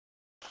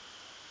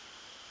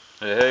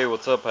Hey,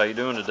 what's up? How you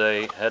doing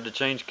today? Had to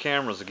change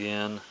cameras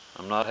again.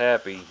 I'm not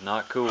happy,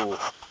 not cool.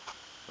 But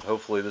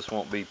hopefully this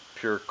won't be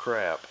pure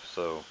crap.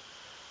 So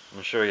I'm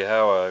gonna show you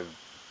how I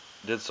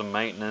did some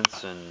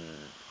maintenance and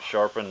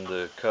sharpened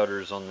the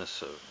cutters on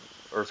this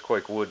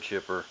earthquake wood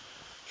chipper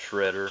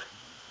shredder.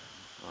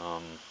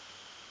 Um,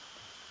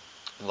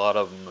 a lot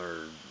of them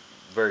are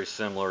very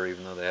similar,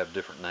 even though they have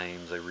different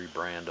names. They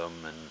rebrand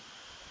them, and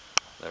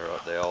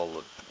they all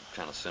look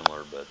kind of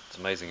similar. But it's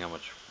amazing how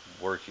much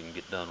work you can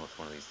get done with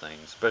one of these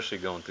things, especially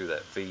going through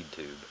that feed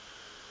tube.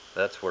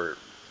 That's where it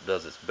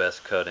does its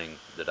best cutting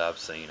that I've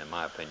seen, in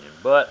my opinion.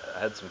 But I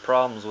had some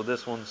problems with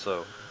this one,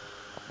 so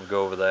we'll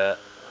go over that.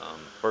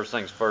 First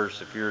things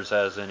first, if yours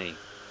has any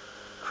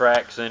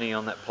cracks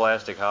on that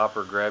plastic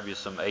hopper, grab you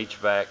some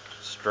HVAC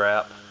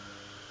strap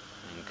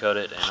and cut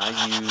it. And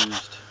I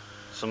used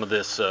some of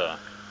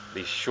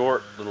these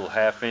short little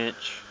 1/2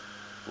 inch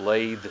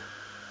lathe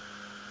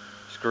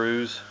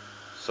screws.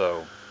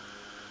 So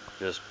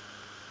just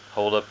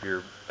hold up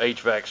your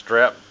HVAC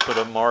strap, put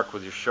a mark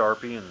with your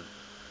Sharpie, and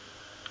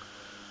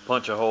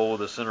punch a hole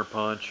with a center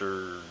punch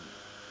or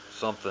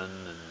something,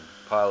 and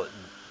pilot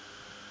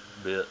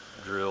bit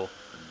drill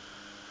and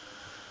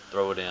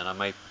throw it in. I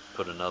may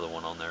put another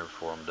one on there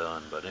before I'm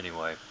done, but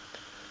anyway,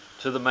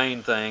 to the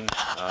main thing.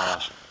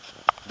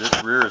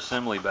 This rear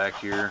assembly back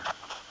here,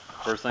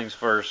 first things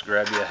first,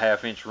 grab you a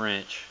 1/2 inch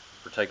wrench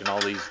for taking all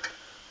these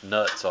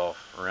nuts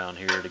off around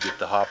here to get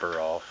the hopper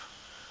off.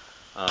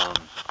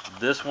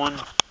 This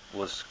one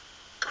was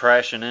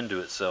crashing into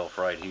itself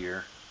right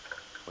here,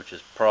 which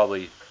is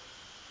probably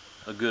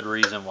a good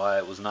reason why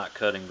it was not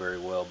cutting very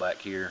well back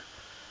here.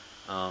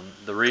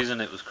 The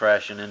reason it was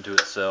crashing into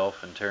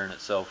itself and tearing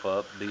itself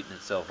up, beating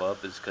itself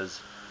up, is because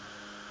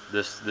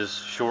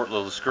this short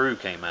little screw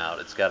came out.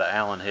 It's got an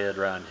Allen head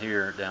right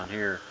here, down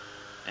here,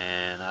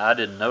 and I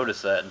didn't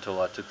notice that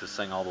until I took this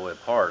thing all the way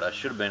apart. I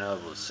should have been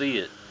able to see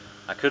it.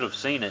 I could have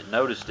seen it,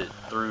 noticed it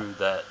through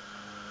that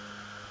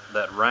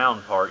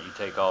round part you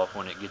take off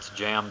when it gets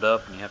jammed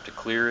up and you have to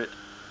clear it,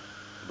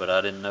 but I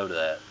didn't know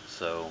that.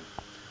 So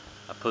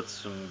I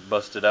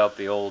busted out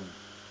the old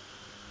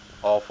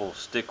awful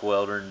stick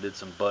welder and did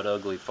some butt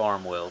ugly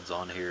farm welds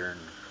on here,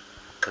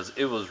 because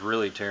it was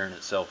really tearing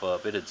itself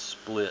up. It had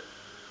split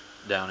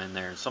down in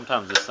there, and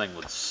sometimes this thing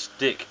would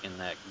stick in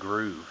that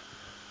groove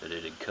that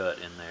it had cut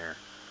in there.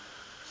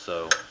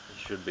 So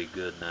it should be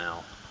good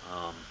now.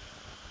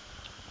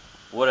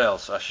 What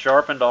else? I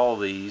sharpened all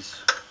these,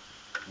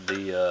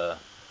 the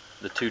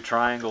two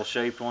triangle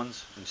shaped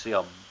ones. You can see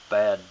how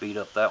bad beat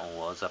up that one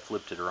was. I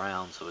flipped it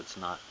around so it's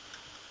not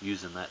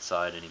using that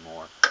side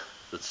anymore.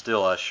 But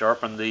still, I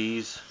sharpened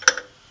these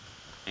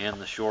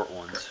and the short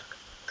ones,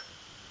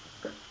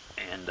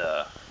 and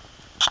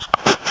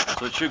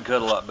so it should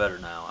cut a lot better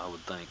now, I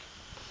would think.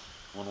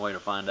 One way to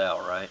find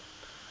out, right?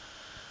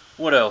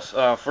 What else?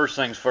 First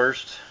things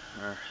first,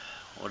 or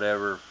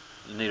whatever,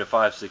 you need a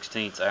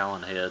 5/16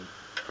 Allen head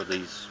for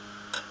these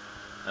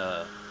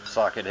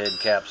socket head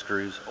cap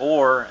screws,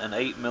 or an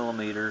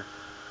 8mm.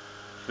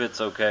 Fits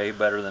okay,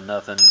 better than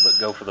nothing, but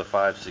go for the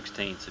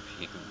 5/16 if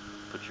you can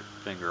put your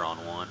finger on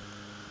one.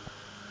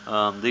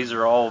 These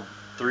are all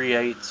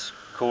 3/8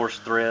 coarse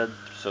thread,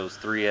 so it's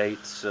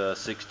 3/8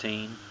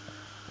 16,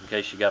 in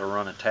case you got to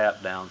run a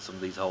tap down some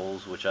of these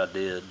holes, which I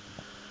did.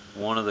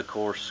 One of the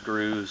coarse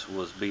screws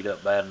was beat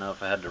up bad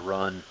enough I had to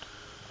run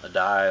a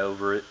die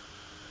over it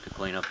to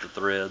clean up the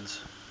threads.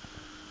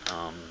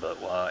 But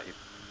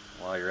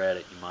while you're at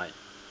it, you might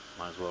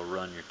as well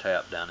run your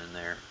tap down in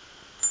there.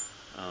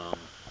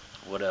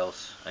 What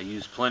else? I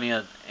used plenty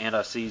of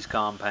anti-seize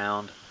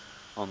compound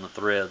on the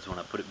threads when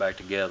I put it back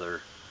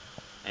together,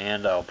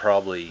 and I'll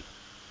probably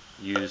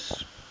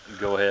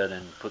go ahead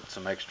and put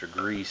some extra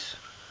grease.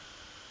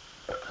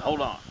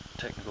 Hold on,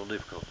 technical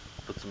difficulty.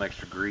 Put some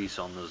extra grease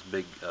on those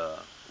big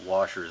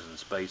washers and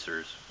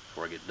spacers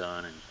before I get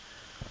done, and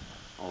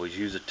always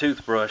use a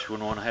toothbrush.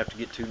 Wouldn't want to have to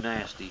get too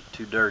nasty,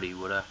 too dirty,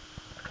 would I?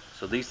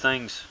 So these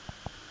things,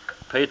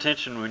 pay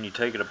attention when you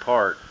take it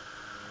apart,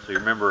 so you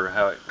remember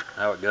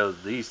how it goes.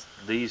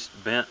 These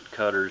bent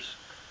cutters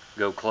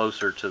go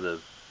closer to the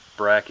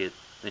bracket.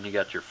 Then you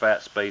got your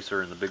fat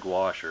spacer and the big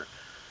washer.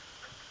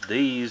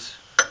 These,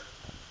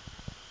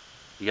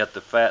 you got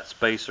the fat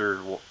spacer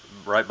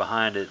right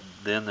behind it,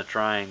 then the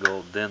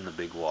triangle, then the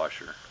big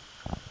washer.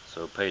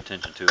 So pay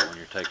attention to it when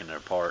you're taking it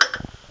apart.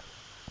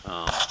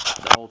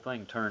 The whole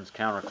thing turns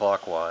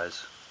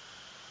counterclockwise.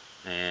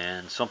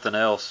 And something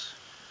else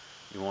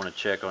you want to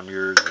check on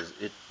yours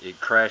is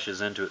it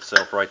crashes into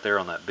itself right there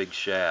on that big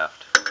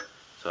shaft.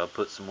 So I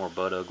put some more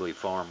butt ugly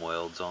farm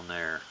welds on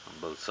there on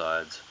both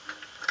sides.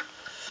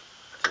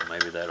 So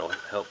maybe that'll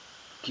help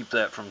keep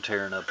that from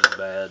tearing up as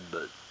bad,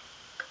 but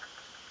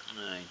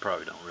you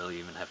probably don't really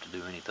even have to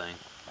do anything.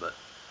 But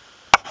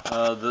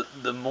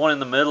the one in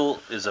the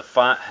middle is a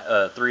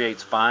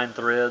 3/8 fine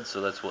thread,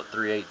 so that's what,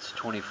 3/8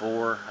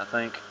 24, I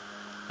think,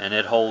 and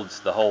it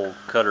holds the whole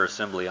cutter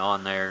assembly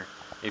on there.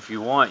 If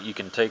you want, you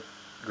can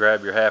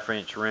grab your 1/2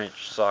 inch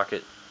wrench,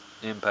 socket,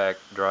 impact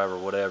driver,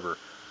 whatever,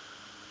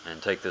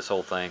 and take this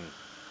whole thing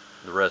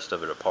the rest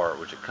of it apart,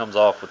 which it comes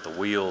off with the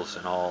wheels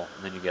and all,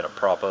 and then you got to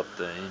prop up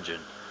the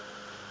engine.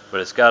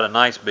 But it's got a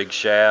nice big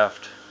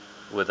shaft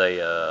with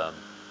a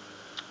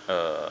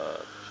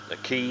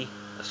key,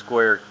 a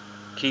square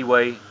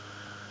keyway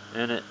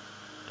in it,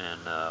 and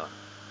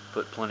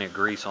put plenty of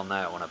grease on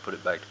that when I put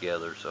it back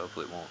together, so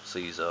hopefully it won't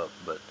seize up.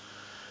 But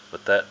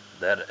that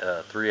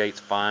 3/8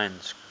 fine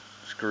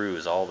screw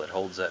is all that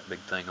holds that big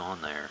thing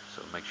on there,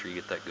 so make sure you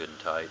get that good and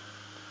tight.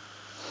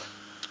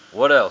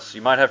 What else?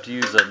 You might have to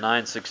use a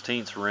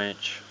 9/16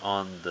 wrench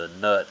on the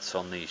nuts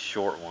on these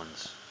short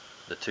ones,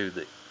 the two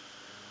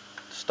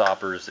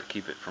stoppers that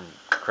keep it from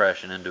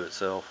crashing into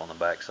itself on the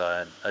back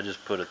side. I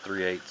just put a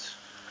 3/8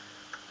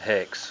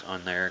 hex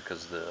on there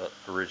because the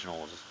original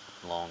was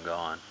long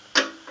gone.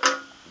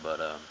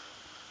 But I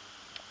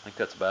think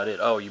that's about it.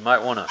 Oh, you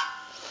might want to,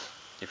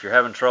 if you're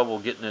having trouble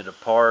getting it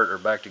apart or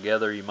back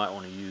together, you might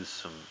want to use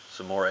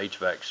some more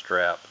HVAC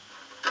strap.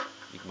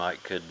 You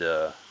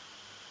could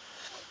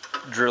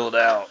drill it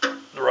out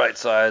the right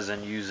size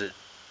and use it,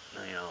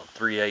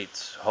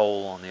 3/8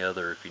 hole on the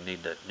other if you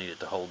need it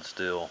to hold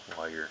still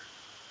while you're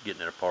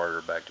getting it apart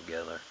or back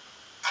together.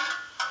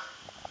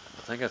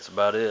 I think that's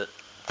about it.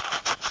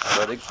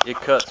 But it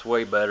cuts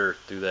way better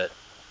through that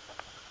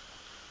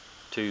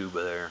tube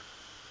there.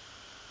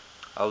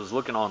 I was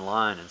looking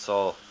online and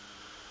saw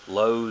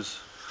Lowe's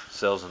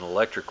sells an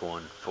electric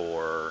one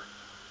for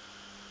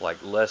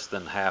like less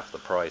than half the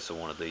price of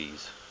one of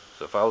these.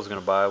 So if I was going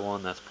to buy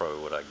one, that's probably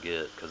what I'd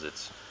get, because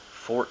it's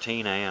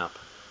 14 amp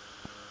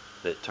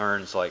that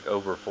turns like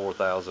over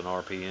 4,000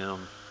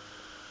 RPM,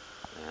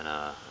 and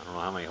I don't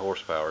know how many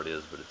horsepower it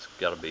is, but it's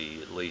got to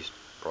be at least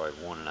probably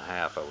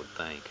 1.5, I would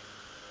think.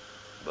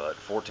 But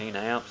 14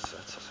 amps,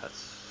 that's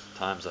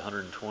times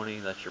 120,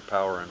 that's your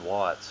power in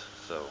watts.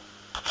 So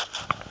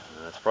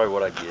that's probably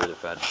what I'd get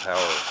if I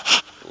had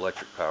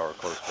electric power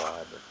close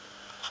by. But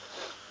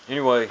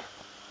anyway,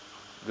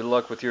 good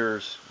luck with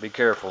yours. Be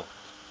careful.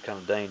 Kind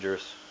of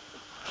dangerous.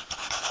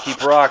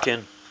 Keep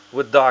rocking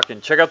with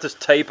docking. Check out this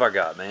tape I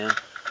got, man.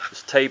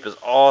 This tape is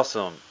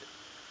awesome.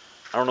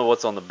 I don't know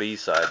what's on the B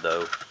side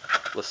though.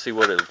 Let's see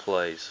what it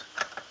plays.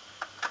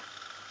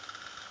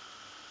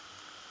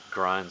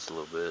 Grinds a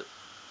little bit.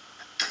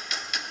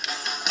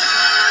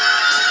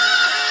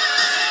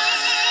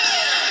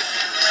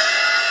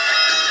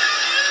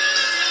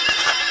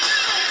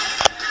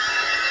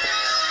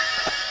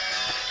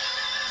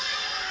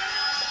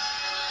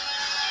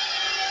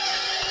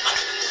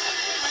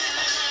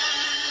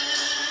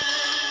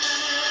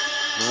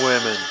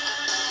 Women.